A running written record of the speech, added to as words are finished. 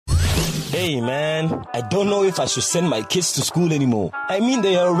Hey man, I don't know if I should send my kids to school anymore. I mean,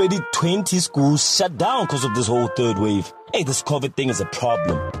 there are already 20 schools shut down because of this whole third wave. Hey, this COVID thing is a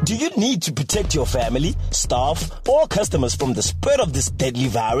problem. Do you need to protect your family, staff, or customers from the spread of this deadly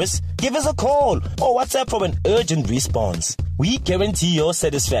virus? Give us a call or WhatsApp for an urgent response. We guarantee your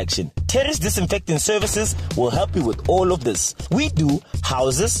satisfaction. Terrace Disinfecting Services will help you with all of this. We do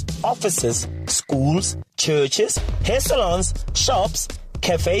houses, offices, schools, churches, hair salons, shops,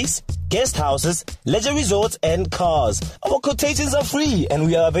 cafes, guest houses, leisure resorts, and cars. Our quotations are free and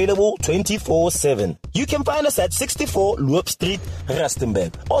we are available 24/7. You can find us at 64 Loop Street,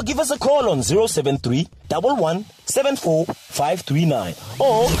 Rustenburg, or give us a call on 073 11 74 539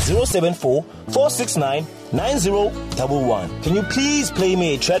 or 074 469 9011. Can you please play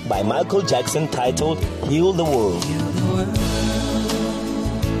me a track by Michael Jackson titled Heal the World?